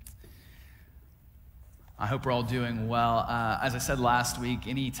I hope we're all doing well. As I said last week,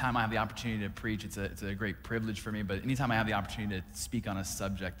 anytime I have the opportunity to preach, it's a great privilege for me, but anytime I have the opportunity to speak on a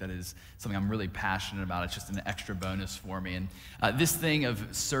subject that is something I'm really passionate about, it's just an extra bonus for me. And this thing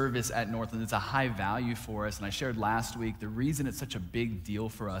of service at Northland, it's a high value for us, and I shared last week, the reason it's such a big deal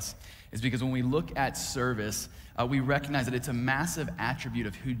for us is because when we look at service, we recognize that it's a massive attribute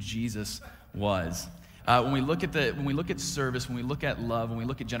of who Jesus was. When we look at service, when we look at love, when we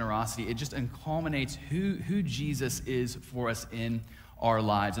look at generosity, it just culminates who Jesus is for us in our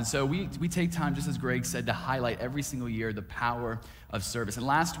lives. And so we take time, just as Greg said, to highlight every single year the power of service. And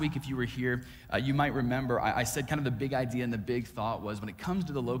last week, if you were here, you might remember I said kind of the big idea and the big thought was when it comes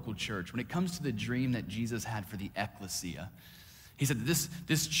to the local church, when it comes to the dream that Jesus had for the ecclesia, he said that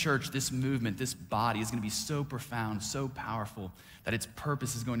this church, this movement, this body is going to be so profound, so powerful, that its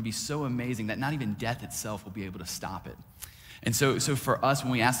purpose is going to be so amazing that not even death itself will be able to stop it. And so for us,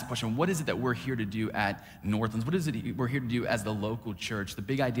 when we ask the question, what is it that we're here to do at Northlands? What is it we're here to do as the local church? The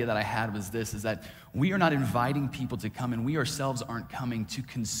big idea that I had was this, is that we are not inviting people to come, and we ourselves aren't coming to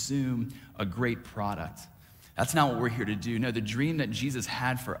consume a great product. That's not what we're here to do. No, the dream that Jesus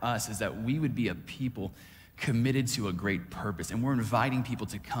had for us is that we would be a people committed to a great purpose, and we're inviting people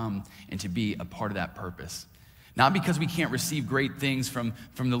to come and to be a part of that purpose. Not because we can't receive great things from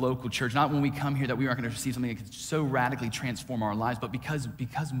the local church, not when we come here that we aren't going to receive something that can so radically transform our lives, but because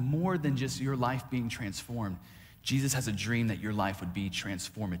more than just your life being transformed, Jesus has a dream that your life would be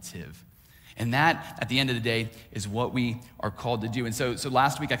transformative. And that, at the end of the day, is what we are called to do. And so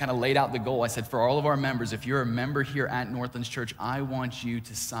last week, I kind of laid out the goal. I said, for all of our members, if you're a member here at Northlands Church, I want you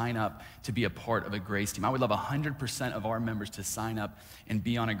to sign up to be a part of a Grace team. I would love 100% of our members to sign up and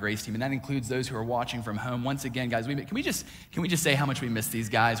be on a Grace team. And that includes those who are watching from home. Once again, guys, can we just say how much we miss these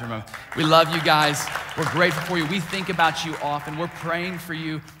guys? We love you guys. We're grateful for you. We think about you often. We're praying for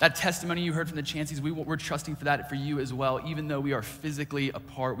you. That testimony you heard from the Chanceys, we're trusting for that for you as well. Even though we are physically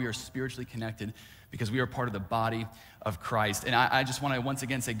apart, we are spiritually connected because we are part of the body of Christ. And I just want to once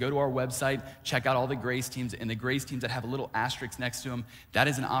again say, go to our website, check out all the Grace teams, and the Grace teams that have a little asterisk next to them, that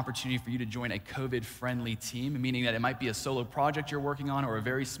is an opportunity for you to join a COVID-friendly team, meaning that it might be a solo project you're working on or a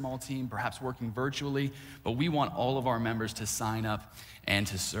very small team, perhaps working virtually, but we want all of our members to sign up and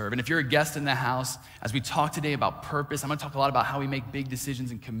to serve. And if you're a guest in the house, as we talk today about purpose, I'm going to talk a lot about how we make big decisions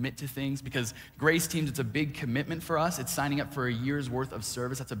and commit to things, because Grace teams, it's a big commitment for us. It's signing up for a year's worth of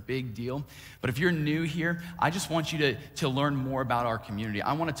service. That's a big deal. But if you're new here, I just want you to learn more about our community.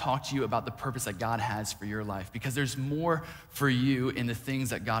 I want to talk to you about the purpose that God has for your life, because there's more for you in the things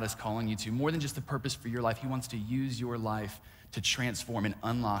that God is calling you to. More than just the purpose for your life, He wants to use your life to transform and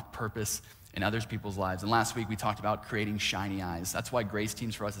unlock purpose in other people's lives. And last week we talked about creating shiny eyes. That's why Grace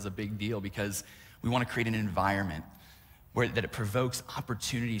teams for us is a big deal, because we want to create an environment that it provokes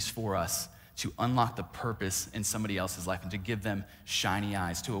opportunities for us to unlock the purpose in somebody else's life and to give them shiny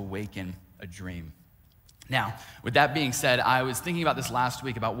eyes, to awaken a dream. Now, with that being said, I was thinking about this last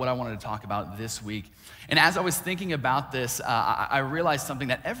week about what I wanted to talk about this week. And as I was thinking about this, I realized something,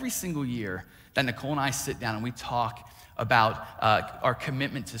 that every single year that Nicole and I sit down and we talk about our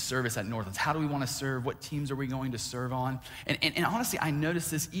commitment to service at Northlands. How do we want to serve? What teams are we going to serve on? And honestly, I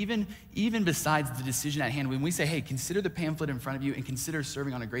noticed this even besides the decision at hand. When we say, hey, consider the pamphlet in front of you and consider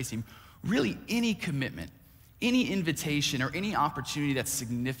serving on a Grace team, really any commitment, any invitation, or any opportunity that's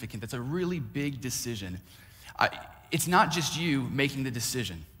significant, that's a really big decision, it's not just you making the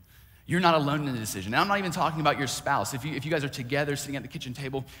decision. You're not alone in the decision. And I'm not even talking about your spouse. If you guys are together sitting at the kitchen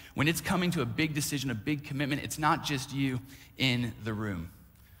table, when it's coming to a big decision, a big commitment, it's not just you in the room.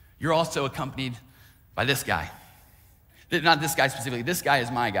 You're also accompanied by this guy. Not this guy specifically. This guy is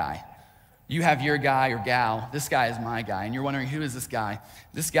my guy. You have your guy or gal. This guy is my guy. And you're wondering, who is this guy?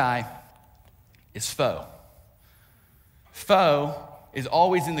 This guy is Foe. Foe is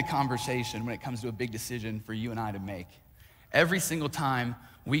always in the conversation when it comes to a big decision for you and I to make. Every single time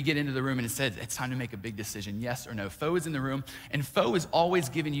we get into the room and it says, it's time to make a big decision, yes or no. Foe is in the room, and Foe is always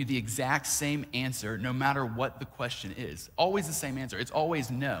giving you the exact same answer no matter what the question is. Always the same answer. It's always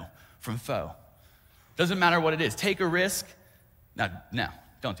no from Foe. Doesn't matter what it is. Take a risk. No,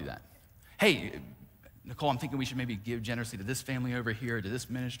 don't do that. Hey, Nicole, I'm thinking we should maybe give generously to this family over here, to this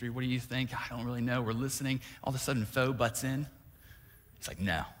ministry. What do you think? I don't really know. We're listening. All of a sudden, Foe butts in. It's like,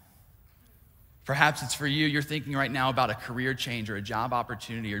 no. Perhaps it's for you, you're thinking right now about a career change or a job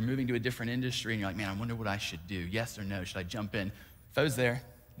opportunity or moving to a different industry, and you're like, man, I wonder what I should do. Yes or no? Should I jump in? Foe's there?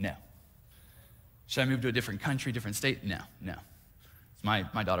 No. Should I move to a different country, different state? No. It's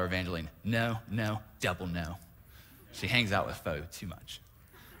my daughter Evangeline. No, double no. She hangs out with Foe too much.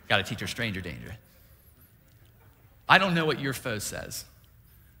 Got to teach her stranger danger. I don't know what your Foe says,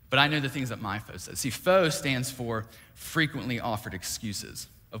 but I know the things that my foe says. See, foe stands for frequently offered excuses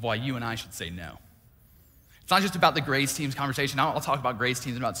of why you and I should say no. It's not just about the Grace Team's conversation. I'll talk about Grace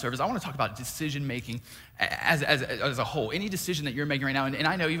Teams and about service. I want to talk about decision-making as a whole. Any decision that you're making right now, and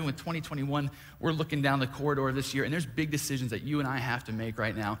I know even with 2021, we're looking down the corridor this year, and there's big decisions that you and I have to make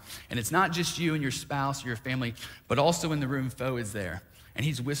right now. And it's not just you and your spouse or your family, but also in the room, foe is there. And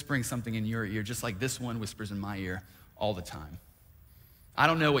he's whispering something in your ear, just like this one whispers in my ear all the time. I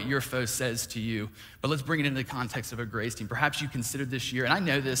don't know what your foe says to you, but let's bring it into the context of a Grace Team. Perhaps you considered this year, and I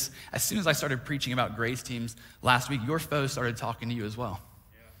know this, as soon as I started preaching about Grace Teams last week, your foe started talking to you as well.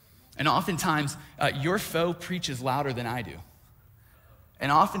 Yeah. And oftentimes, your foe preaches louder than I do.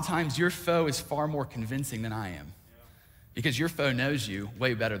 And oftentimes, your foe is far more convincing than I am, because your foe knows you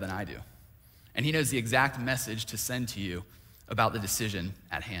way better than I do. And he knows the exact message to send to you about the decision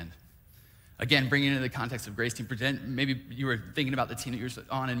at hand. Again, bringing it into the context of Grace Team, pretend maybe you were thinking about the team that you're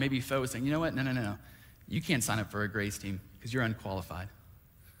on, and maybe foe was saying, you know what, no. You can't sign up for a Grace Team because you're unqualified.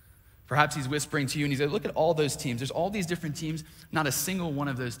 Perhaps he's whispering to you, and he's like, look at all those teams. There's all these different teams. Not a single one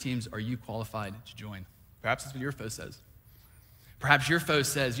of those teams are you qualified to join. Perhaps that's what your foe says. Perhaps your foe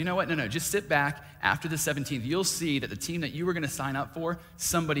says, you know what, no, just sit back. After the 17th, you'll see that the team that you were going to sign up for,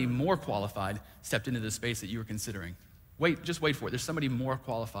 somebody more qualified stepped into the space that you were considering. Just wait for it. There's somebody more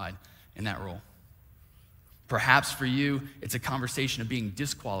qualified in that role. Perhaps for you, it's a conversation of being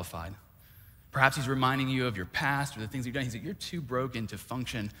disqualified. Perhaps he's reminding you of your past or the things you've done. He's like, you're too broken to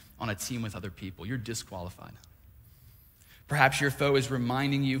function on a team with other people. You're disqualified. Perhaps your foe is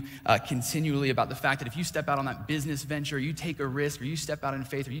reminding you continually about the fact that if you step out on that business venture, you take a risk, or you step out in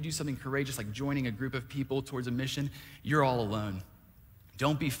faith, or you do something courageous like joining a group of people towards a mission, you're all alone.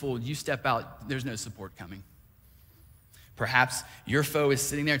 Don't be fooled. You step out, there's no support coming. Perhaps your foe is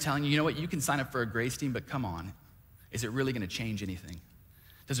sitting there telling you, you know what, you can sign up for a Grace Team, but come on, is it really going to change anything?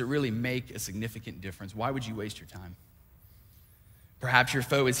 Does it really make a significant difference? Why would you waste your time? Perhaps your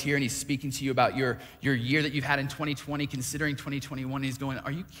foe is here and he's speaking to you about your year that you've had in 2020, considering 2021, and he's going,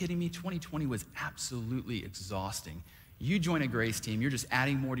 are you kidding me? 2020 was absolutely exhausting. You join a Grace Team, you're just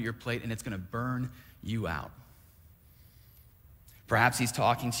adding more to your plate, and it's going to burn you out. Perhaps he's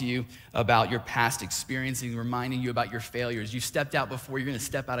talking to you about your past experiences, reminding you about your failures. You stepped out before, you're going to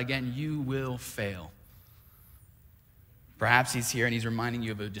step out again. You will fail. Perhaps he's here and he's reminding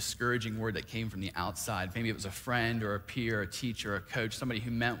you of a discouraging word that came from the outside. Maybe it was a friend or a peer, a teacher, a coach, somebody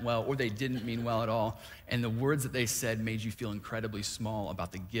who meant well, or they didn't mean well at all. And the words that they said made you feel incredibly small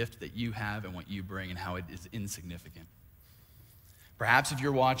about the gift that you have and what you bring and how it is insignificant. Perhaps if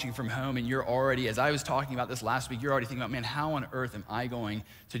you're watching from home and you're already, as I was talking about this last week, you're already thinking about, man, how on earth am I going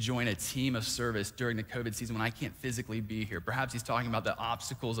to join a team of service during the COVID season when I can't physically be here? Perhaps he's talking about the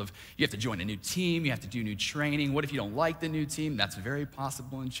obstacles of you have to join a new team, you have to do new training. What if you don't like the new team? That's very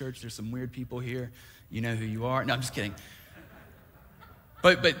possible in church. There's some weird people here. You know who you are. No, I'm just kidding.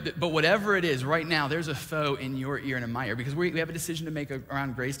 But whatever it is, right now, there's a foe in your ear and in my ear, because we have a decision to make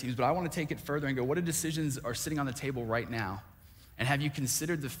around Grace Teams, but I want to take it further and go, what decisions are sitting on the table right now? And have you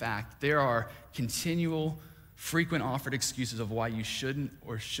considered the fact there are continual, frequent offered excuses of why you shouldn't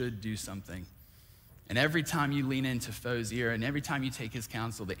or should do something? And every time you lean into foe's ear and every time you take his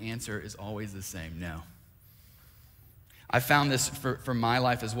counsel, the answer is always the same, no. I found this for my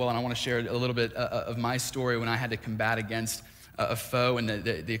life as well, and I want to share a little bit of my story when I had to combat against a foe and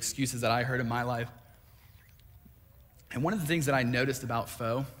the excuses that I heard in my life. And one of the things that I noticed about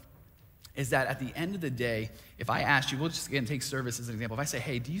foe is that at the end of the day, if I asked you, we'll just again take service as an example. If I say,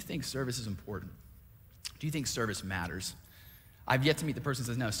 hey, do you think service is important? Do you think service matters? I've yet to meet the person who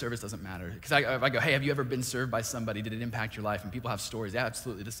says, no, service doesn't matter. Because if I go, hey, have you ever been served by somebody? Did it impact your life? And people have stories. Yeah,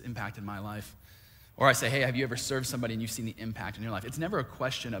 absolutely, this impacted my life. Or I say, hey, have you ever served somebody and you've seen the impact in your life? It's never a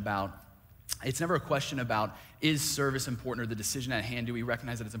question about is service important or the decision at hand, do we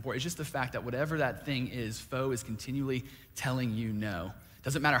recognize that it's important? It's just the fact that whatever that thing is, foe is continually telling you no.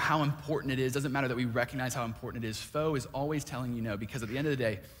 Doesn't matter how important it is, doesn't matter that we recognize how important it is. Foe is always telling you no, because at the end of the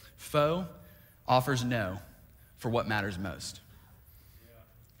day, foe offers no for what matters most.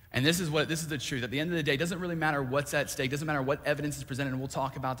 And this is the truth. At the end of the day, it doesn't really matter what's at stake, doesn't matter what evidence is presented, and we'll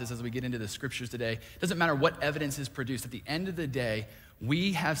talk about this as we get into the scriptures today. It doesn't matter what evidence is produced. At the end of the day,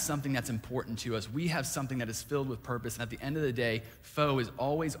 we have something that's important to us. We have something that is filled with purpose. And at the end of the day, foe is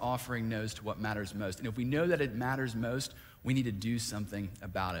always offering no's to what matters most. And if we know that it matters most, we need to do something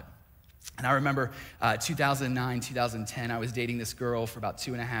about it. And I remember 2009, 2010, I was dating this girl for about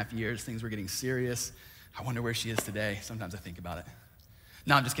 2.5 years. Things were getting serious. I wonder where she is today. Sometimes I think about it.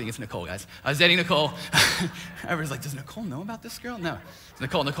 No, I'm just kidding. It's Nicole, guys. I was dating Nicole. Everyone's like, does Nicole know about this girl? No. It's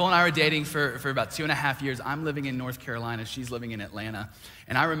Nicole. Nicole and I were dating for about 2.5 years. I'm living in North Carolina. She's living in Atlanta.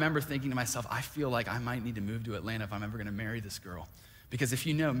 And I remember thinking to myself, I feel like I might need to move to Atlanta if I'm ever going to marry this girl. Because if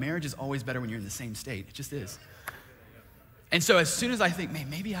you know, marriage is always better when you're in the same state. It just is. And so as soon as I think, man,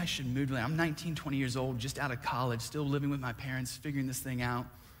 maybe I should move to Atlanta. I'm 19, 20 years old, just out of college, still living with my parents, figuring this thing out.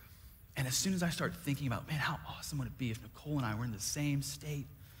 And as soon as I start thinking about, man, how awesome would it be if Nicole and I were in the same state,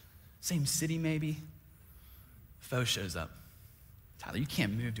 same city maybe? Foe shows up. Tyler, you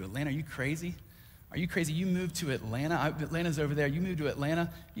can't move to Atlanta. Are you crazy? Are you crazy? You moved to Atlanta. Atlanta's over there. You moved to Atlanta.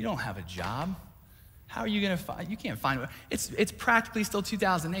 You don't have a job. How are you going to find? You can't find. It's practically still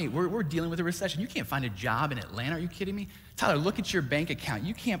 2008. We're dealing with a recession. You can't find a job in Atlanta. Are you kidding me? Tyler, look at your bank account.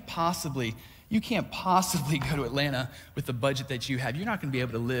 You can't possibly go to Atlanta with the budget that you have. You're not going to be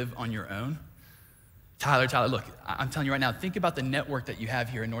able to live on your own. Tyler, look, I'm telling you right now, think about the network that you have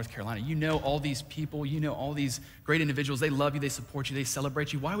here in North Carolina. You know all these people, you know all these great individuals. They love you, they support you, they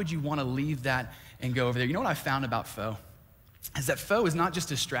celebrate you. Why would you want to leave that and go over there? You know what I found about foe? Is that foe is not just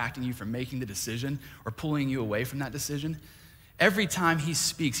distracting you from making the decision or pulling you away from that decision. Every time he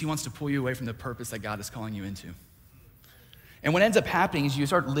speaks, he wants to pull you away from the purpose that God is calling you into. And what ends up happening is you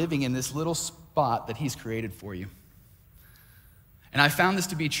start living in this little spot that he's created for you. And I found this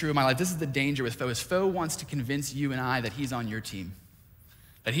to be true in my life. This is the danger with foe, is foe wants to convince you and I that he's on your team,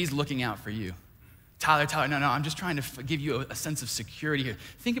 that he's looking out for you. Tyler, no, I'm just trying to give you a sense of security here.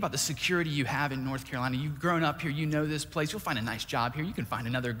 Think about the security you have in North Carolina. You've grown up here, you know this place. You'll find a nice job here. You can find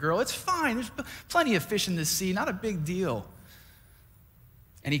another girl. It's fine. There's plenty of fish in the sea, not a big deal.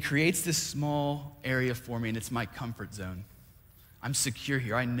 And he creates this small area for me, and it's my comfort zone. I'm secure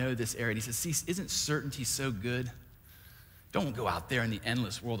here. I know this area. And he says, see, isn't certainty so good? Don't go out there in the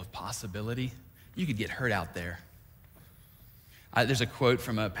endless world of possibility. You could get hurt out there. There's a quote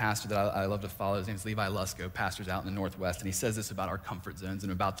from a pastor that I love to follow. His name is Levi Lusko, pastor's out in the Northwest, and he says this about our comfort zones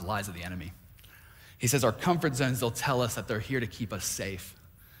and about the lies of the enemy. He says our comfort zones, they'll tell us that they're here to keep us safe.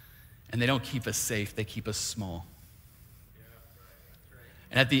 And they don't keep us safe, they keep us small.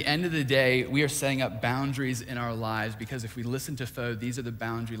 And at the end of the day, we are setting up boundaries in our lives because if we listen to foe, these are the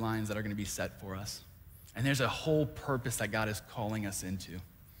boundary lines that are going to be set for us. And there's a whole purpose that God is calling us into.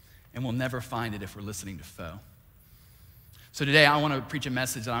 And we'll never find it if we're listening to foe. So today I want to preach a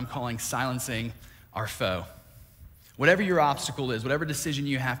message that I'm calling Silencing Our Foe. Whatever your obstacle is, whatever decision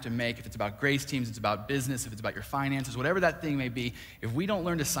you have to make, if it's about grace teams, it's about business, if it's about your finances, whatever that thing may be, if we don't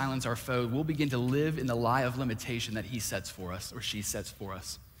learn to silence our foe, we'll begin to live in the lie of limitation that he sets for us or she sets for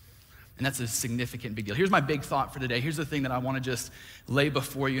us. And that's a significant big deal. Here's my big thought for today. Here's the thing that I want to just lay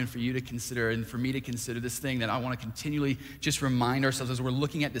before you and for you to consider and for me to consider, this thing that I want to continually just remind ourselves as we're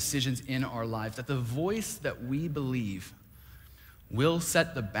looking at decisions in our lives, that the voice that we believe will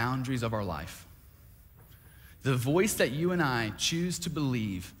set the boundaries of our life. The voice that you and I choose to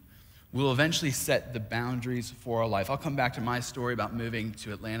believe will eventually set the boundaries for our life. I'll come back to my story about moving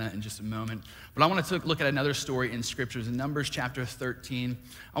to Atlanta in just a moment. But I want to look at another story in scriptures. In Numbers chapter 13,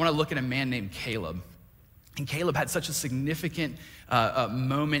 I want to look at a man named Caleb. And Caleb had such a significant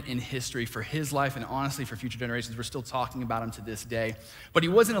moment in history for his life and honestly for future generations. We're still talking about him to this day. But he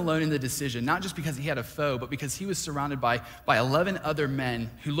wasn't alone in the decision, not just because he had a foe, but because he was surrounded by 11 other men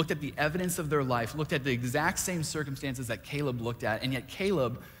who looked at the evidence of their life, looked at the exact same circumstances that Caleb looked at, and yet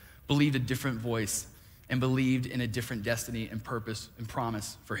Caleb believed a different voice and believed in a different destiny and purpose and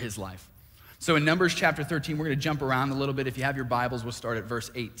promise for his life. So in Numbers chapter 13, we're going to jump around a little bit. If you have your Bibles, we'll start at verse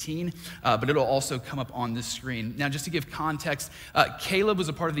 18, but it'll also come up on the screen. Now, just to give context, Caleb was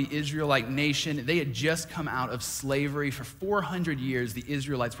a part of the Israelite nation. They had just come out of slavery. For 400 years, the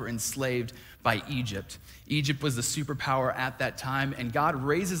Israelites were enslaved by Egypt. Egypt was the superpower at that time, and God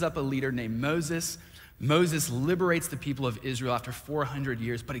raises up a leader named Moses. Moses liberates the people of Israel after 400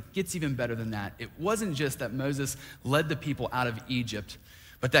 years, but it gets even better than that. It wasn't just that Moses led the people out of Egypt,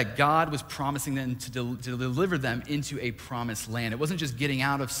 but that God was promising them to deliver them into a promised land. It wasn't just getting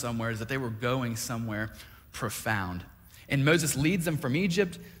out of somewhere, it's that they were going somewhere profound. And Moses leads them from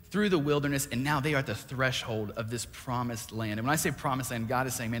Egypt through the wilderness, and now they are at the threshold of this promised land. And when I say promised land, God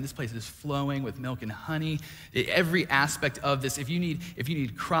is saying, man, this place is flowing with milk and honey. Every aspect of this, if you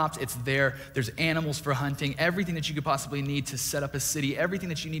need crops, it's there. There's animals for hunting, everything that you could possibly need to set up a city, everything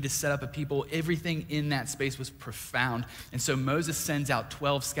that you need to set up a people, everything in that space was profound. And so Moses sends out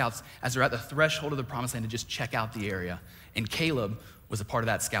 12 scouts as they're at the threshold of the promised land to just check out the area. And Caleb was a part of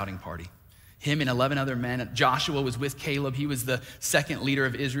that scouting party. Him and 11 other men. Joshua was with Caleb. He was the second leader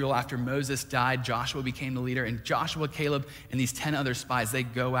of Israel after Moses died. Joshua became the leader. And Joshua, Caleb, and these 10 other spies, they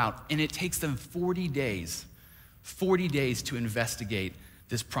go out. And it takes them 40 days to investigate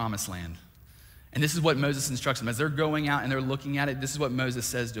this promised land. And this is what Moses instructs them. As they're going out and they're looking at it, this is what Moses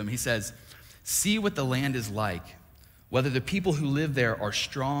says to them. He says, see what the land is like, whether the people who live there are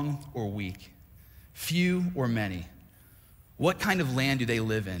strong or weak, few or many. What kind of land do they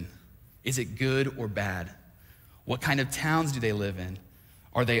live in? Is it good or bad? What kind of towns do they live in?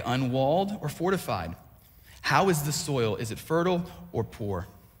 Are they unwalled or fortified? How is the soil? Is it fertile or poor?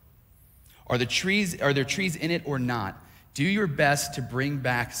 Are there trees in it or not? Do your best to bring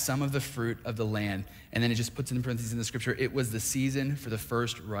back some of the fruit of the land. And then it just puts in parentheses in the scripture, it was the season for the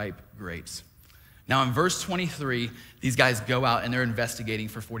first ripe grapes. Now in verse 23, these guys go out and they're investigating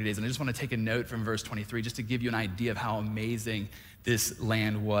for 40 days. And I just want to take a note from verse 23 just to give you an idea of how amazing this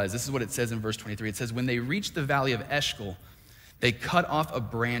land was. This is what it says in verse 23. It says, when they reached the valley of Eshcol, they cut off a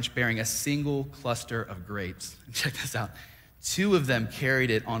branch bearing a single cluster of grapes. Check this out. 2 of them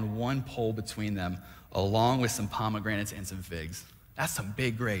carried it on one pole between them, along with some pomegranates and some figs. That's some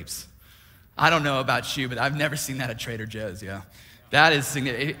big grapes. I don't know about you, but I've never seen that at Trader Joe's, yeah. That is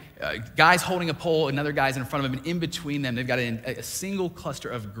significant. Guys holding a pole, another guy's in front of them, and in between them, they've got a single cluster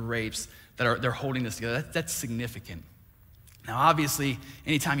of grapes that they're holding this together. That's significant. Now, obviously,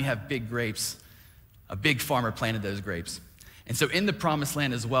 anytime you have big grapes, a big farmer planted those grapes. And so in the promised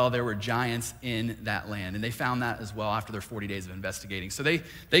land as well, there were giants in that land. And they found that as well after their 40 days of investigating. So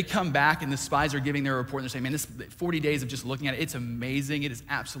they come back and the spies are giving their report and they're saying, man, this 40 days of just looking at it, it's amazing. It is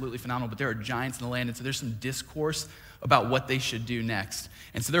absolutely phenomenal, but there are giants in the land. And so there's some discourse about what they should do next.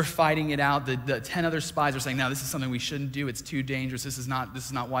 And so they're fighting it out. The 10 other spies are saying, no, this is something we shouldn't do. It's too dangerous. This is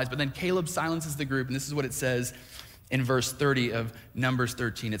not wise. But then Caleb silences the group. And this is what it says in verse 30 of Numbers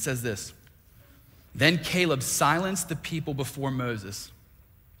 13. It says this. Then Caleb silenced the people before Moses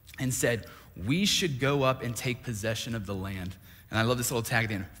and said, we should go up and take possession of the land. And I love this little tag at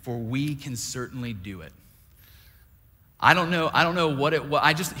the end, for we can certainly do it. I don't know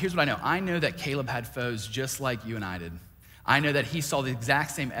here's what I know. I know that Caleb had foes just like you and I did. I know that he saw the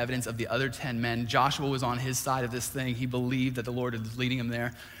exact same evidence of the other 10 men. Joshua was on his side of this thing. He believed that the Lord was leading him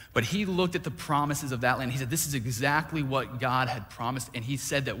there. But he looked at the promises of that land. He said, this is exactly what God had promised, and he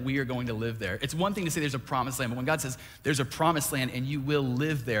said that we are going to live there. It's one thing to say there's a promised land, but when God says there's a promised land and you will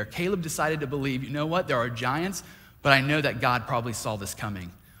live there, Caleb decided to believe, you know what, there are giants, but I know that God probably saw this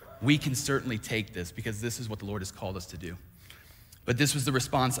coming. We can certainly take this because this is what the Lord has called us to do. But this was the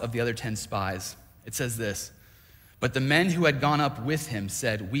response of the other 10 spies. It says this, but the men who had gone up with him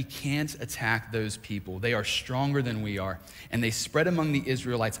said, we can't attack those people. They are stronger than we are. And they spread among the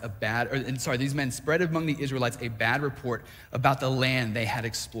Israelites these men spread among the Israelites a bad report about the land they had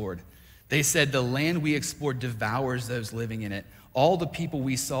explored. They said, the land we explored devours those living in it. All the people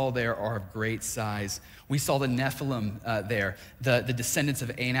we saw there are of great size. We saw the Nephilim there, the descendants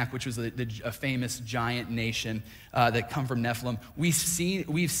of Anak, which was a famous giant nation that come from Nephilim. We've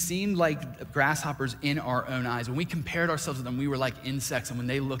seen like grasshoppers in our own eyes. When we compared ourselves to them, we were like insects. And when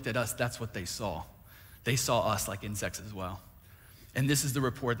they looked at us, that's what they saw. They saw us like insects as well. And this is the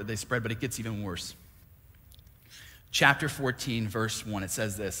report that they spread, but it gets even worse. Chapter 14, verse 1, it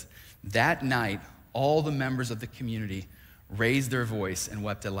says this, that night, all the members of the community raised their voice and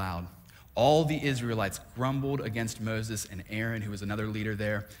wept aloud. All the Israelites grumbled against Moses and Aaron, who was another leader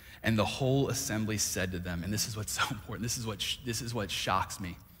there, and the whole assembly said to them, and this is what's so important, this is what shocks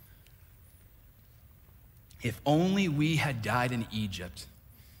me. If only we had died in Egypt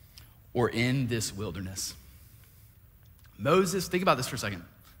or in this wilderness. Moses, think about this for a second.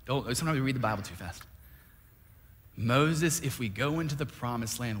 Sometimes we read the Bible too fast. Moses, if we go into the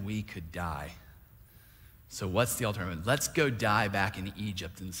promised land, we could die. So what's the alternative? Let's go die back in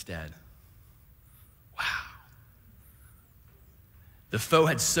Egypt instead. Wow. The foe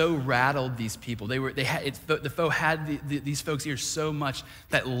had so rattled these people. The foe had these folks here so much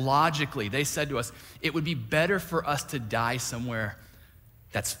that logically they said to us, it would be better for us to die somewhere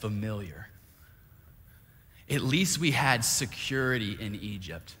that's familiar. At least we had security in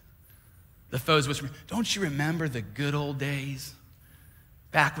Egypt. The foes whispered, don't you remember the good old days?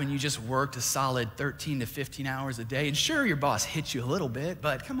 Back when you just worked a solid 13 to 15 hours a day. And sure, your boss hit you a little bit,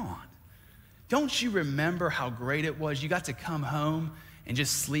 but come on. Don't you remember how great it was? You got to come home and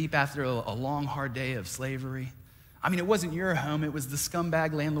just sleep after a long, hard day of slavery. I mean, it wasn't your home. It was the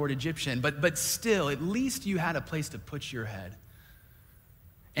scumbag landlord Egyptian. But still, at least you had a place to put your head.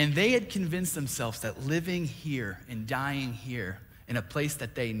 And they had convinced themselves that living here and dying here in a place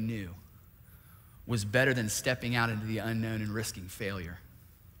that they knew was better than stepping out into the unknown and risking failure.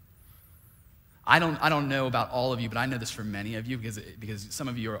 I don't know about all of you, but I know this for many of you because some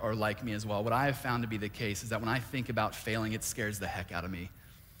of you are like me as well. What I have found to be the case is that when I think about failing, it scares the heck out of me.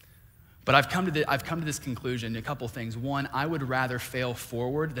 But I've come to this conclusion, a couple things. One, I would rather fail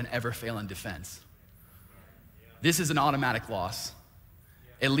forward than ever fail in defense. This is an automatic loss.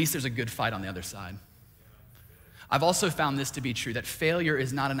 At least there's a good fight on the other side. I've also found this to be true, that failure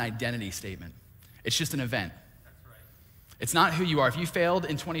is not an identity statement. It's just an event. It's not who you are. If you failed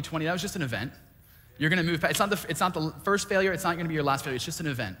in 2020, that was just an event. You're gonna move past. It's not the first failure, it's not gonna be your last failure, it's just an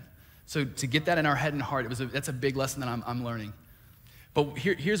event. So to get that in our head and heart, that's a big lesson that I'm learning. But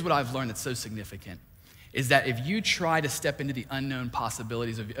here's what I've learned that's so significant, is that if you try to step into the unknown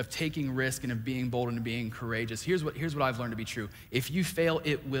possibilities of taking risk and of being bold and of being courageous, here's what I've learned to be true. If you fail,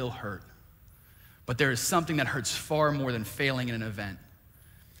 it will hurt. But there is something that hurts far more than failing in an event.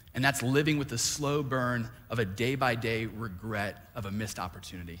 And that's living with the slow burn of a day-by-day regret of a missed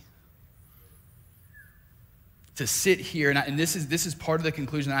opportunity. To sit here, and this is part of the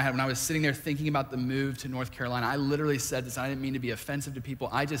conclusion that I had when I was sitting there thinking about the move to North Carolina. I literally said this, and I didn't mean to be offensive to people.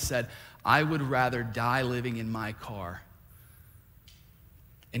 I just said, I would rather die living in my car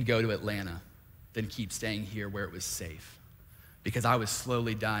and go to Atlanta than keep staying here where it was safe. Because I was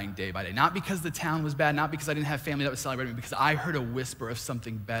slowly dying day by day. Not because the town was bad, not because I didn't have family that was celebrating, because I heard a whisper of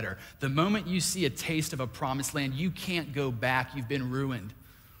something better. The moment you see a taste of a promised land, you can't go back, you've been ruined.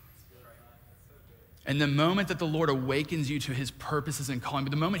 And the moment that the Lord awakens you to his purposes and calling,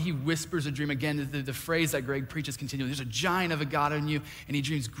 but the moment he whispers a dream, again, the phrase that Greg preaches continually, there's a giant of a God in you, and he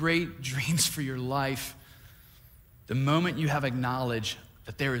dreams great dreams for your life. The moment you have acknowledged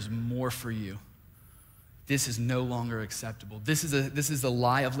that there is more for you, this is no longer acceptable. This is the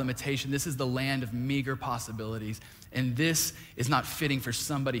lie of limitation. This is the land of meager possibilities. And this is not fitting for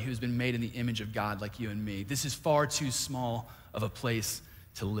somebody who's been made in the image of God like you and me. This is far too small of a place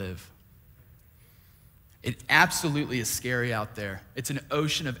to live. It absolutely is scary out there. It's an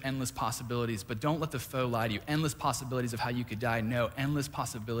ocean of endless possibilities, but don't let the foe lie to you. Endless possibilities of how you could die. No, endless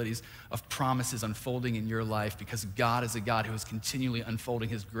possibilities of promises unfolding in your life, because God is a God who is continually unfolding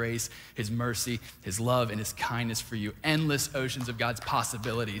his grace, his mercy, his love, and his kindness for you. Endless oceans of God's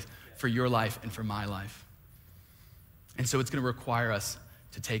possibilities for your life and for my life. And so it's gonna require us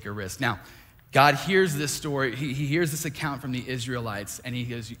to take a risk. Now, God hears this story, he hears this account from the Israelites, and he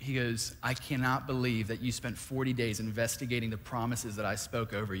goes, I cannot believe that you spent 40 days investigating the promises that I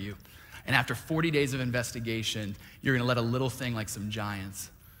spoke over you. And after 40 days of investigation, you're gonna let a little thing like some giants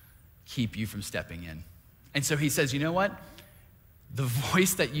keep you from stepping in. And so he says, you know what? The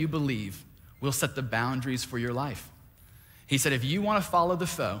voice that you believe will set the boundaries for your life. He said, if you wanna follow the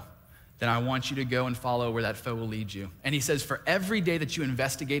foe, then I want you to go and follow where that foe will lead you. And he says, for every day that you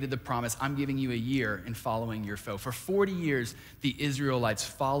investigated the promise, I'm giving you a year in following your foe. For 40 years, the Israelites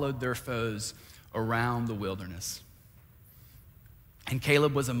followed their foes around the wilderness. And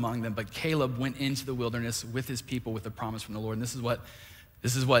Caleb was among them, but Caleb went into the wilderness with his people with the promise from the Lord. And this is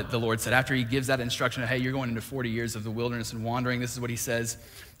what the Lord said. After he gives that instruction, hey, you're going into 40 years of the wilderness and wandering, this is what he says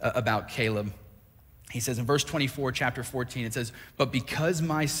about Caleb. He says in verse 24, chapter 14, it says, but because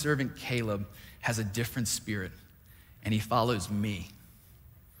my servant Caleb has a different spirit and he follows me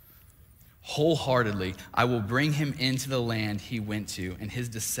wholeheartedly, I will bring him into the land he went to, and his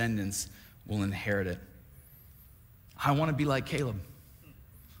descendants will inherit it. I want to be like Caleb.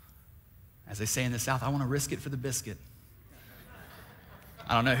 As they say in the South, I want to risk it for the biscuit.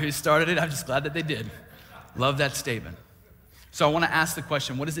 I don't know who started it. I'm just glad that they did. Love that statement. So I want to ask the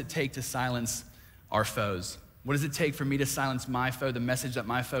question, what does it take to silence our foes? What does it take for me to silence my foe, the message that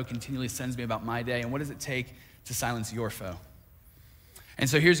my foe continually sends me about my day? And what does it take to silence your foe? And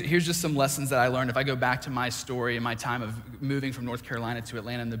so here's just some lessons that I learned. If I go back to my story and my time of moving from North Carolina to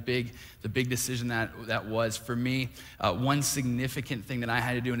Atlanta, and the big decision that was for me, one significant thing that I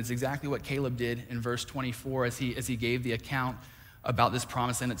had to do, and it's exactly what Caleb did in verse 24 as he gave the account about this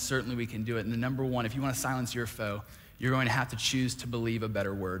promise, and that certainly we can do it. And the number one, if you want to silence your foe, you're going to have to choose to believe a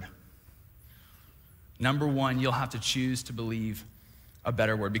better word. Number one, you'll have to choose to believe a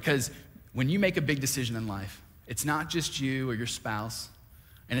better word, because when you make a big decision in life, it's not just you or your spouse,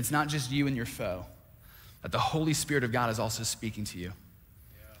 and it's not just you and your foe, but the Holy Spirit of God is also speaking to you.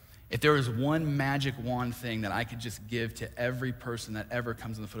 Yeah. If there was one magic wand thing that I could just give to every person that ever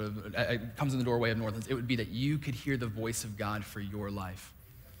comes in the doorway of Northlands, it would be that you could hear the voice of God for your life.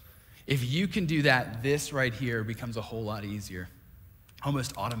 If you can do that, this right here becomes a whole lot easier,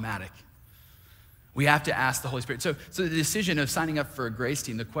 almost automatic. We have to ask the Holy Spirit. So the decision of signing up for a grace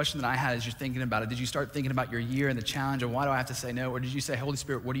team, the question that I had as you're thinking about it, did you start thinking about your year and the challenge and why do I have to say no? Or did you say, Holy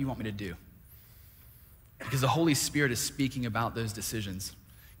Spirit, what do you want me to do? Because the Holy Spirit is speaking about those decisions,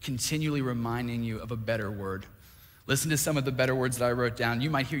 continually reminding you of a better word. Listen to some of the better words that I wrote down. You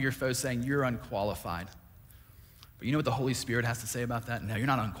might hear your foe saying, you're unqualified. But you know what the Holy Spirit has to say about that? No, you're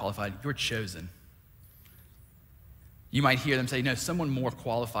not unqualified. You're chosen. You might hear them say, no, someone more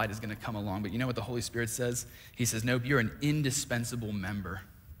qualified is going to come along. But you know what the Holy Spirit says? He says, nope, you're an indispensable member.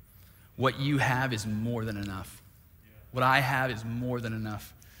 What you have is more than enough. What I have is more than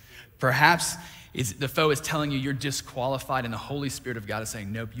enough. Perhaps the foe is telling you you're disqualified, and the Holy Spirit of God is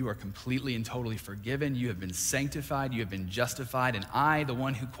saying, nope, you are completely and totally forgiven. You have been sanctified. You have been justified. And I, the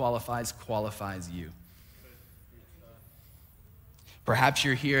one who qualifies you. Perhaps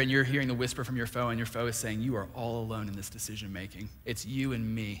you're here and you're hearing the whisper from your foe, and your foe is saying, you are all alone in this decision making. It's you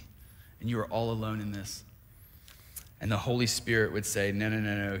and me, and you are all alone in this. And the Holy Spirit would say,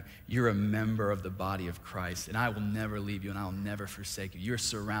 no, you're a member of the body of Christ, and I will never leave you, and I will never forsake you. You're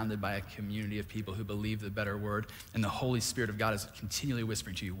surrounded by a community of people who believe the better word, and the Holy Spirit of God is continually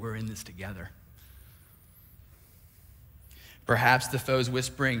whispering to you, we're in this together. Perhaps the foe's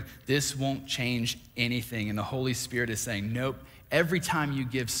whispering, this won't change anything, and the Holy Spirit is saying, nope, every time you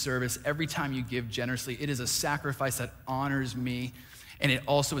give service, every time you give generously, it is a sacrifice that honors me, and it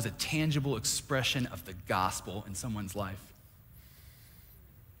also is a tangible expression of the gospel in someone's life.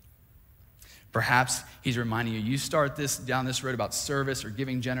 Perhaps he's reminding you, you start down this road about service or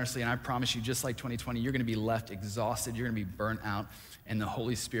giving generously, and I promise you, just like 2020, you're gonna be left exhausted, you're gonna be burnt out, and the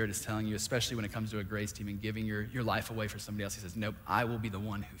Holy Spirit is telling you, especially when it comes to a grace team and giving your life away for somebody else, he says, nope, I will be the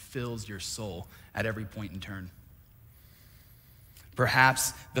one who fills your soul at every point in turn.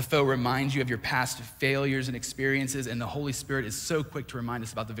 Perhaps the foe reminds you of your past failures and experiences, and the Holy Spirit is so quick to remind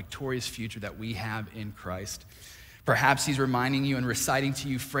us about the victorious future that we have in Christ. Perhaps he's reminding you and reciting to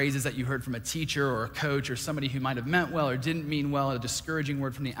you phrases that you heard from a teacher or a coach or somebody who might have meant well or didn't mean well, a discouraging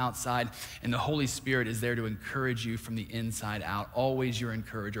word from the outside, and the Holy Spirit is there to encourage you from the inside out, always your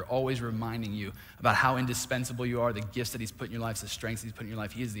encourager, always reminding you about how indispensable you are, the gifts that he's put in your life, the strengths he's put in your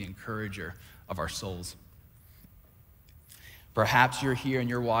life. He is the encourager of our souls. Perhaps you're here and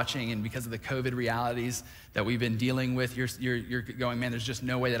you're watching, and because of the COVID realities that we've been dealing with, you're going, man, there's just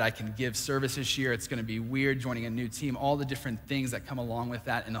no way that I can give service this year. It's gonna be weird joining a new team, all the different things that come along with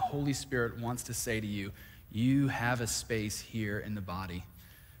that. And the Holy Spirit wants to say to you, you have a space here in the body.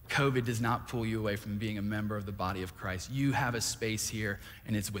 COVID does not pull you away from being a member of the body of Christ. You have a space here,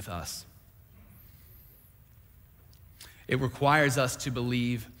 and it's with us. It requires us to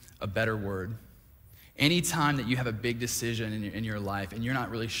believe a better word. Anytime that you have a big decision in your life and you're not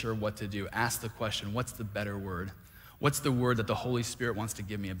really sure what to do, ask the question, what's the better word? What's the word that the Holy Spirit wants to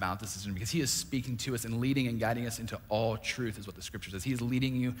give me about this decision? Because he is speaking to us and leading and guiding us into all truth is what the scripture says. He is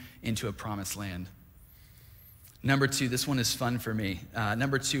leading you into a promised land. Number two, this one is fun for me.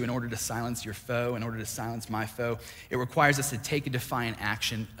 Number two, in order to silence your foe, in order to silence my foe, it requires us to take a defiant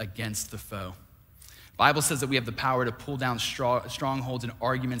action against the foe. The Bible says that we have the power to pull down strongholds and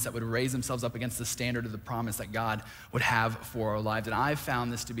arguments that would raise themselves up against the standard of the promise that God would have for our lives. And I've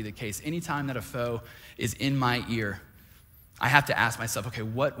found this to be the case. Anytime that a foe is in my ear, I have to ask myself, okay,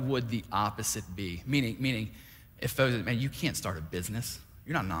 what would the opposite be? Meaning, if foes, man, you can't start a business.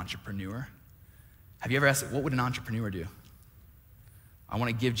 You're not an entrepreneur. Have you ever asked, what would an entrepreneur do? I want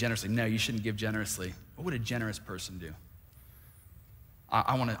to give generously. No, you shouldn't give generously. What would a generous person do?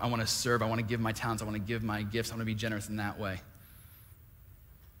 I want to serve. I want to give my talents. I want to give my gifts. I want to be generous in that way.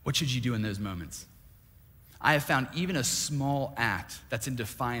 What should you do in those moments? I have found even a small act that's in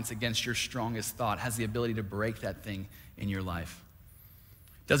defiance against your strongest thought has the ability to break that thing in your life.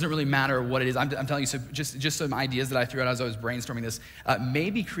 Doesn't really matter what it is. I'm telling you, so just some ideas that I threw out as I was brainstorming this.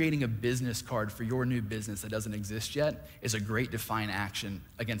 Maybe creating a business card for your new business that doesn't exist yet is a great defiant action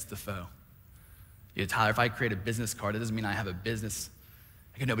against the foe. You know, Tyler, if I create a business card, that doesn't mean I have a business.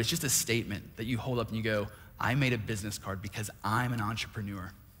 I go, no, but it's just a statement that you hold up and you go, I made a business card because I'm an entrepreneur.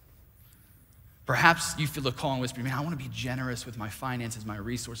 Perhaps you feel the call and whisper, man, I want to be generous with my finances, my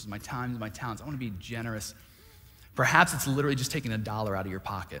resources, my time, my talents. I want to be generous. Perhaps it's literally just taking $1 out of your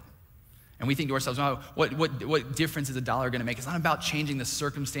pocket. And we think to ourselves, oh, what difference is $1 going to make? It's not about changing the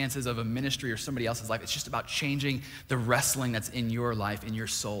circumstances of a ministry or somebody else's life. It's just about changing the wrestling that's in your life, in your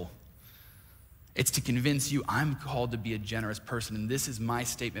soul. It's to convince you I'm called to be a generous person, and this is my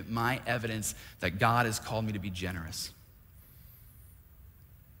statement, my evidence that God has called me to be generous.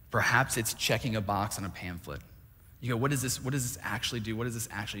 Perhaps it's checking a box on a pamphlet. You go, what does this actually do? What does this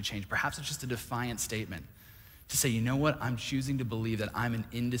actually change? Perhaps it's just a defiant statement to say, you know what? I'm choosing to believe that I'm an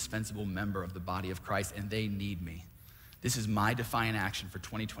indispensable member of the body of Christ and they need me. This is my defiant action for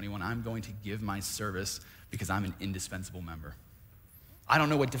 2021. I'm going to give my service because I'm an indispensable member. I don't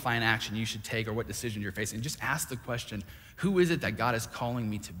know what defiant action you should take or what decision you're facing. Just ask the question, who is it that God is calling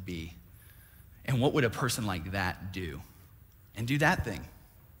me to be? And what would a person like that do? And do that thing.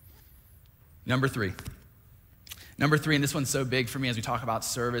 Number three, Number 3, and this one's so big for me as we talk about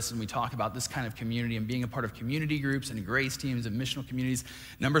service and we talk about this kind of community and being a part of community groups and grace teams and missional communities.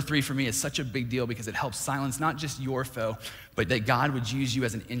 Number 3 for me is such a big deal because it helps silence not just your foe, but that God would use you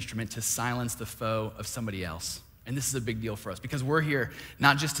as an instrument to silence the foe of somebody else. And this is a big deal for us because we're here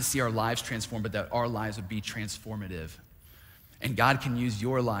not just to see our lives transformed, but that our lives would be transformative. And God can use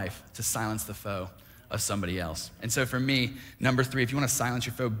your life to silence the foe of somebody else. And so for me, number 3, if you want to silence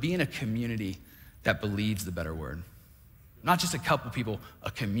your foe, be in a community that believes the better word. Not just a couple people, a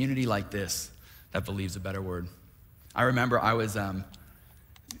community like this that believes a better word. I remember I was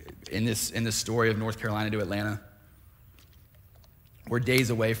in this story of North Carolina to Atlanta. We're days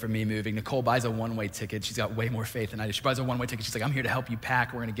away from me moving. Nicole buys a one-way ticket. She's got way more faith than I do. She buys a one-way ticket. She's like, I'm here to help you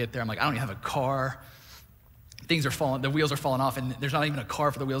pack. We're gonna get there. I'm like, I don't even have a car. Things are falling, the wheels are falling off, and there's not even a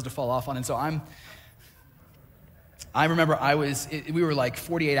car for the wheels to fall off on. And so I remember we were like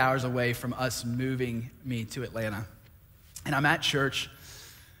 48 hours away from us moving me to Atlanta. And I'm at church,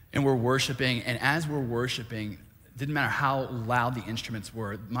 and we're worshiping, and as we're worshiping, it didn't matter how loud the instruments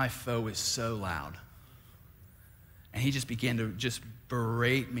were, my foe was so loud. And he just began to just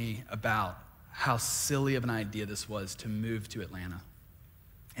berate me about how silly of an idea this was to move to Atlanta.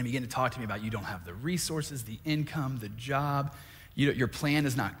 And began to talk to me about you don't have the resources, the income, the job, your plan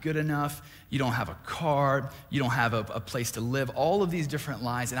is not good enough, you don't have a car, you don't have a place to live, all of these different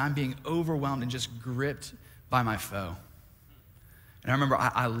lies, and I'm being overwhelmed and just gripped by my foe. And I remember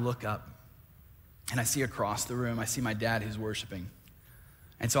I look up and I see across the room, I see my dad who's worshiping.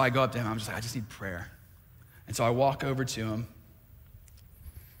 And so I go up to him, I'm just like, I just need prayer. And so I walk over to him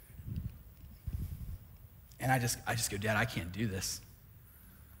and I just go, Dad, I can't do this.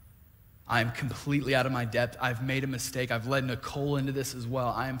 I'm completely out of my depth. I've made a mistake. I've led Nicole into this as well.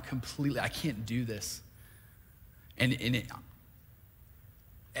 I can't do this. And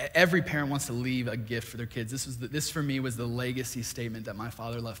every parent wants to leave a gift for their kids. This for me was the legacy statement that my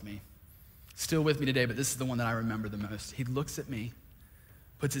father left me. Still with me today, but this is the one that I remember the most. He looks at me,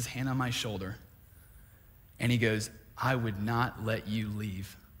 puts his hand on my shoulder, and he goes, I would not let you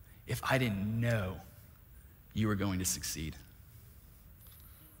leave if I didn't know you were going to succeed.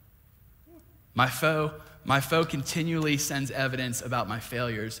 My foe continually sends evidence about my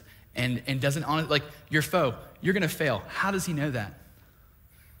failures and doesn't honestly, like your foe, you're gonna fail. How does he know that?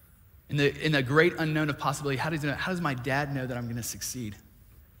 In the great unknown of possibility, how does my dad know that I'm gonna succeed?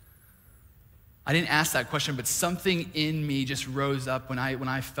 I didn't ask that question, but something in me just rose up when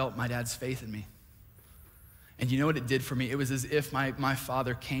I felt my dad's faith in me. And you know what it did for me? It was as if my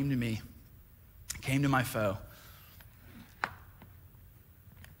father came to me, came to my foe.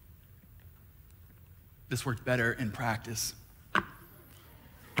 This worked better in practice. And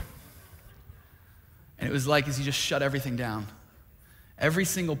it was like as he just shut everything down. Every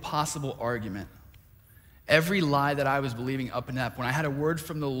single possible argument, every lie that I was believing up and up, when I had a word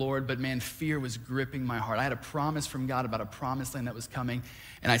from the Lord, but man, fear was gripping my heart. I had a promise from God about a promised land that was coming,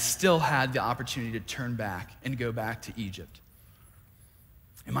 and I still had the opportunity to turn back and go back to Egypt.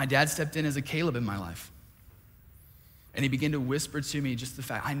 And my dad stepped in as a Caleb in my life. And he began to whisper to me just the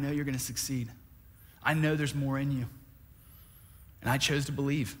fact, I know you're gonna succeed. I know there's more in you. And I chose to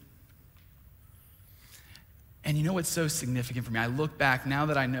believe. And you know what's so significant for me? I look back now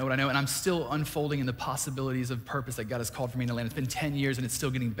that I know what I know, and I'm still unfolding in the possibilities of purpose that God has called for me in Atlanta. It's been 10 years, and it's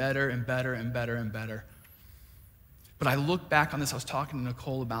still getting better and better and better and better. But I look back on this. I was talking to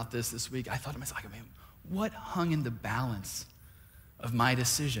Nicole about this week. I thought to myself, man, what hung in the balance of my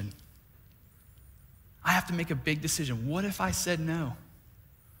decision? I have to make a big decision. What if I said no?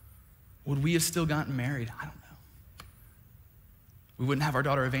 Would we have still gotten married? I don't know. We wouldn't have our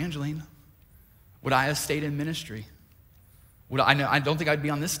daughter Evangeline. Would I have stayed in ministry? I don't think I'd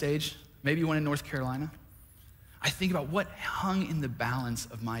be on this stage. Maybe one in North Carolina. I think about what hung in the balance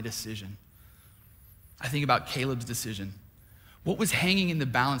of my decision. I think about Caleb's decision. What was hanging in the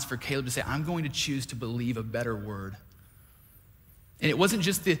balance for Caleb to say, I'm going to choose to believe a better word? And it wasn't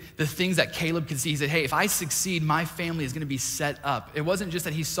just the things that Caleb could see. He said, hey, if I succeed, my family is gonna be set up. It wasn't just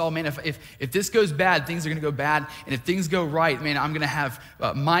that he saw, man, if this goes bad, things are gonna go bad. And if things go right, man, I'm gonna have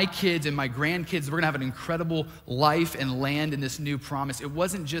my kids and my grandkids, we're gonna have an incredible life and land in this new promise. It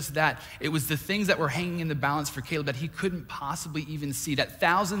wasn't just that. It was the things that were hanging in the balance for Caleb that he couldn't possibly even see. That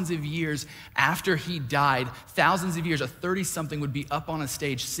thousands of years after he died, thousands of years, a 30-something would be up on a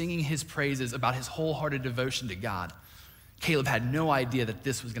stage singing his praises about his wholehearted devotion to God. Caleb had no idea that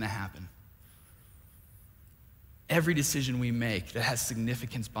this was gonna happen. Every decision we make that has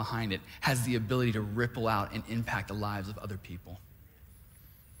significance behind it has the ability to ripple out and impact the lives of other people.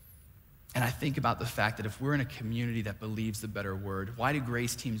 And I think about the fact that if we're in a community that believes the better word, why do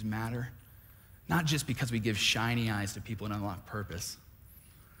grace teams matter? Not just because we give shiny eyes to people and unlock purpose.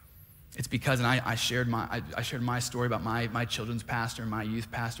 It's because, and I shared my story about my children's pastor and my youth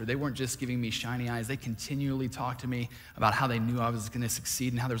pastor. They weren't just giving me shiny eyes. They continually talked to me about how they knew I was going to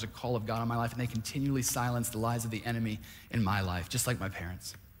succeed and how there was a call of God on my life, and they continually silenced the lies of the enemy in my life, just like my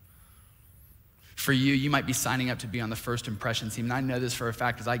parents. For you, you might be signing up to be on the First Impressions team, and I know this for a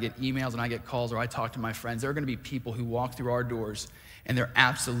fact because I get emails and I get calls or I talk to my friends. There are going to be people who walk through our doors and they're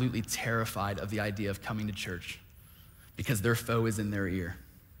absolutely terrified of the idea of coming to church because their foe is in their ear,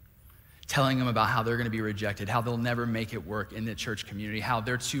 telling them about how they're going to be rejected, how they'll never make it work in the church community, how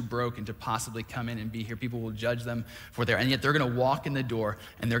they're too broken to possibly come in and be here. People will judge them for their, and yet they're going to walk in the door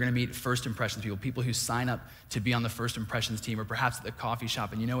and they're going to meet First Impressions people who sign up to be on the First Impressions team or perhaps at the coffee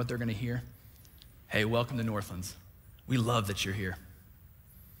shop, and you know what they're going to hear? Hey, welcome to Northlands. We love that you're here.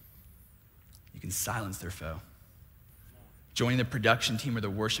 You can silence their foe. Joining the production team or the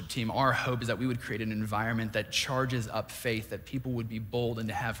worship team, our hope is that we would create an environment that charges up faith, that people would be bold and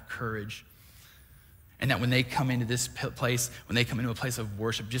to have courage. And that when they come into this place, when they come into a place of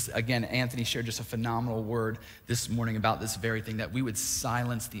worship, just again, Anthony shared just a phenomenal word this morning about this very thing, that we would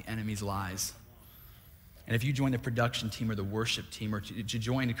silence the enemy's lies. And if you join the production team or the worship team or to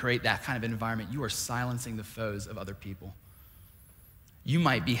join to create that kind of environment, you are silencing the foes of other people. You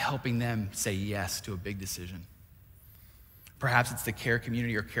might be helping them say yes to a big decision. Perhaps it's the care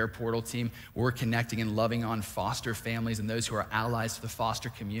community or care portal team. We're connecting and loving on foster families and those who are allies to the foster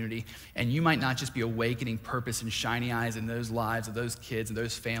community. And you might not just be awakening purpose and shiny eyes in those lives of those kids and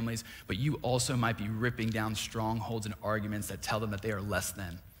those families, but you also might be ripping down strongholds and arguments that tell them that they are less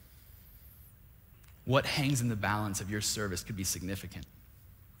than. What hangs in the balance of your service could be significant.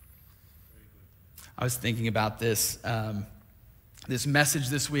 I was thinking about this message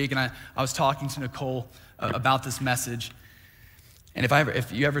this week, and I was talking to Nicole about this message. And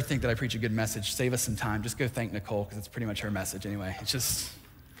if you ever think that I preach a good message, save us some time. Just go thank Nicole, because it's pretty much her message anyway.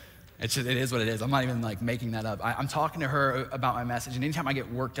 It is what it is. I'm not even like making that up. I'm talking to her about my message, and anytime I get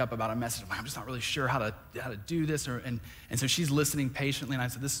worked up about a message, I'm just not really sure how to do this. And so she's listening patiently, and I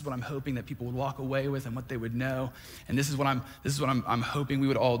said, this is what I'm hoping that people would walk away with and what they would know. And this is what I'm hoping we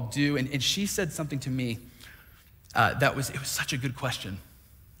would all do. And she said something to me it was such a good question.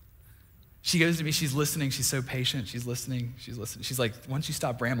 She goes to me, she's listening, she's so patient, she's listening. She's like, once you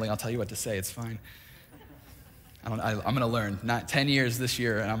stop rambling, I'll tell you what to say, it's fine. I'm gonna learn, not 10 years this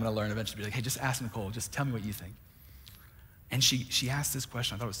year, and I'm gonna learn eventually, be like, hey, just ask Nicole, just tell me what you think. And she asked this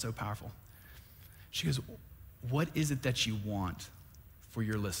question, I thought it was so powerful. She goes, what is it that you want for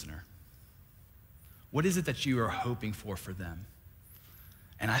your listener? What is it that you are hoping for them?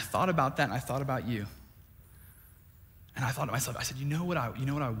 And I thought about that, and I thought about you. And I thought to myself, I said, you know what I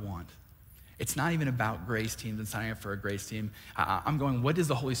want? It's not even about grace teams and signing up for a grace team. I'm going, what is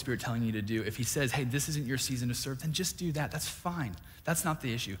the Holy Spirit telling you to do? If he says, hey, this isn't your season to serve, then just do that. That's fine. That's not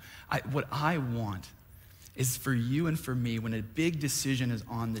the issue. What I want is for you and for me, when a big decision is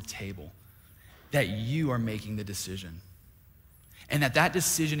on the table, that you are making the decision. And that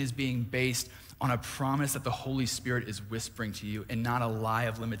decision is being based on a promise that the Holy Spirit is whispering to you and not a lie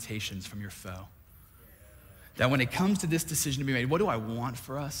of limitations from your foe. That when it comes to this decision to be made, what do I want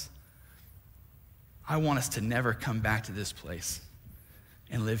for us? I want us to never come back to this place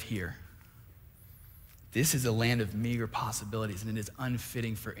and live here. This is a land of meager possibilities, and it is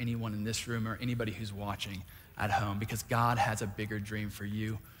unfitting for anyone in this room or anybody who's watching at home, because God has a bigger dream for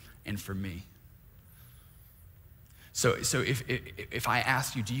you and for me. So if I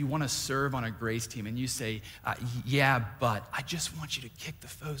ask you, do you want to serve on a grace team? And you say, yeah, but I just want you to kick the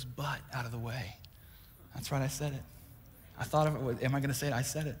foe's butt out of the way. That's right, I said it. I thought of it, am I gonna say it? I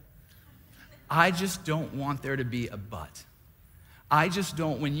said it. I just don't want there to be a but. I just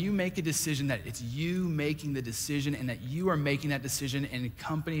don't, when you make a decision, that it's you making the decision and that you are making that decision and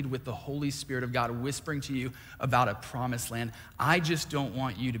accompanied with the Holy Spirit of God whispering to you about a promised land, I just don't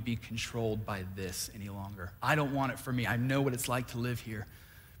want you to be controlled by this any longer. I don't want it for me. I know what it's like to live here.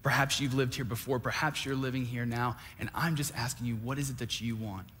 Perhaps you've lived here before, perhaps you're living here now, and I'm just asking you, what is it that you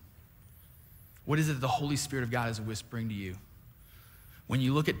want? What is it that the Holy Spirit of God is whispering to you? When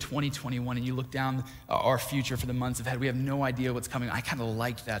you look at 2021 and you look down our future for the months ahead, we have no idea what's coming. I kind of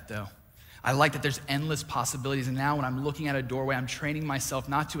like that, though. I like that there's endless possibilities, and now when I'm looking at a doorway, I'm training myself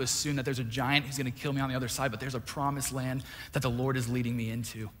not to assume that there's a giant who's gonna kill me on the other side, but there's a promised land that the Lord is leading me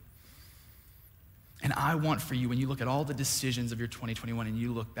into. And I want for you, when you look at all the decisions of your 2021 and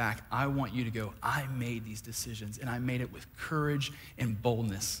you look back, I want you to go, I made these decisions, and I made it with courage and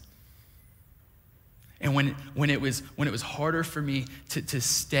boldness. And when it was harder for me to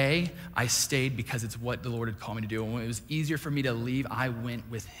stay, I stayed because it's what the Lord had called me to do. And when it was easier for me to leave, I went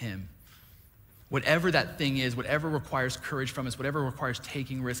with him. Whatever that thing is, whatever requires courage from us, whatever requires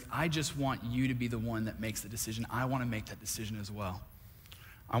taking risk, I just want you to be the one that makes the decision. I want to make that decision as well.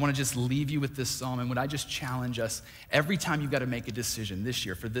 I want to just leave you with this psalm, and would I just challenge us, every time you've got to make a decision this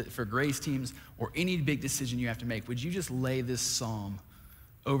year, for Grace teams or any big decision you have to make, would you just lay this psalm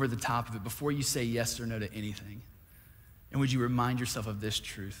over the top of it before you say yes or no to anything? And would you remind yourself of this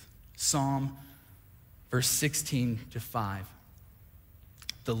truth? Psalm, verse 16-5.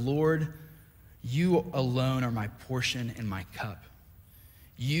 The Lord, you alone are my portion and my cup.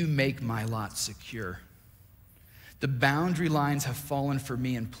 You make my lot secure. The boundary lines have fallen for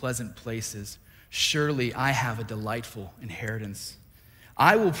me in pleasant places. Surely I have a delightful inheritance.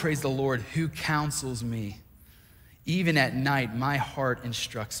 I will praise the Lord who counsels me. Even at night, my heart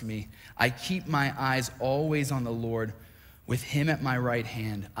instructs me. I keep my eyes always on the Lord. With him at my right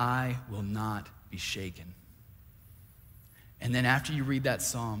hand, I will not be shaken. And then after you read that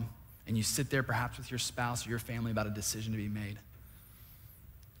psalm, and you sit there perhaps with your spouse or your family about a decision to be made,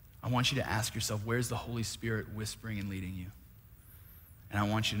 I want you to ask yourself, where's the Holy Spirit whispering and leading you? And I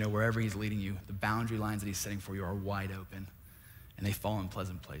want you to know wherever he's leading you, the boundary lines that he's setting for you are wide open, and they fall in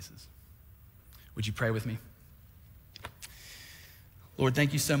pleasant places. Would you pray with me? Lord,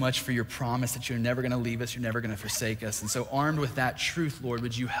 thank you so much for your promise that you're never going to leave us, you're never going to forsake us. And so armed with that truth, Lord,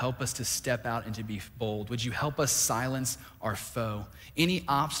 would you help us to step out and to be bold? Would you help us silence our foe? Any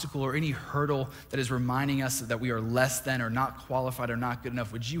obstacle or any hurdle that is reminding us that we are less than or not qualified or not good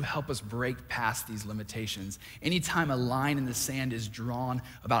enough, would you help us break past these limitations? Anytime a line in the sand is drawn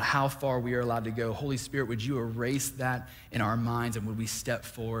about how far we are allowed to go, Holy Spirit, would you erase that in our minds, and would we step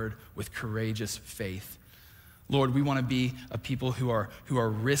forward with courageous faith? Lord, we want to be a people who are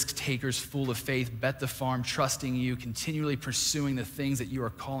risk takers, full of faith, bet the farm, trusting you, continually pursuing the things that you are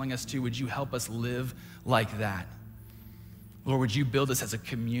calling us to. Would you help us live like that? Lord, would you build us as a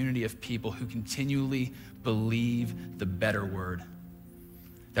community of people who continually believe the better word,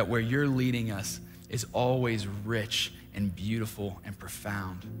 that where you're leading us is always rich and beautiful and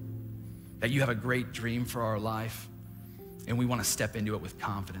profound, that you have a great dream for our life, and we want to step into it with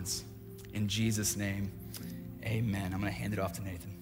confidence. In Jesus' name, amen. I'm going to hand it off to Nathan.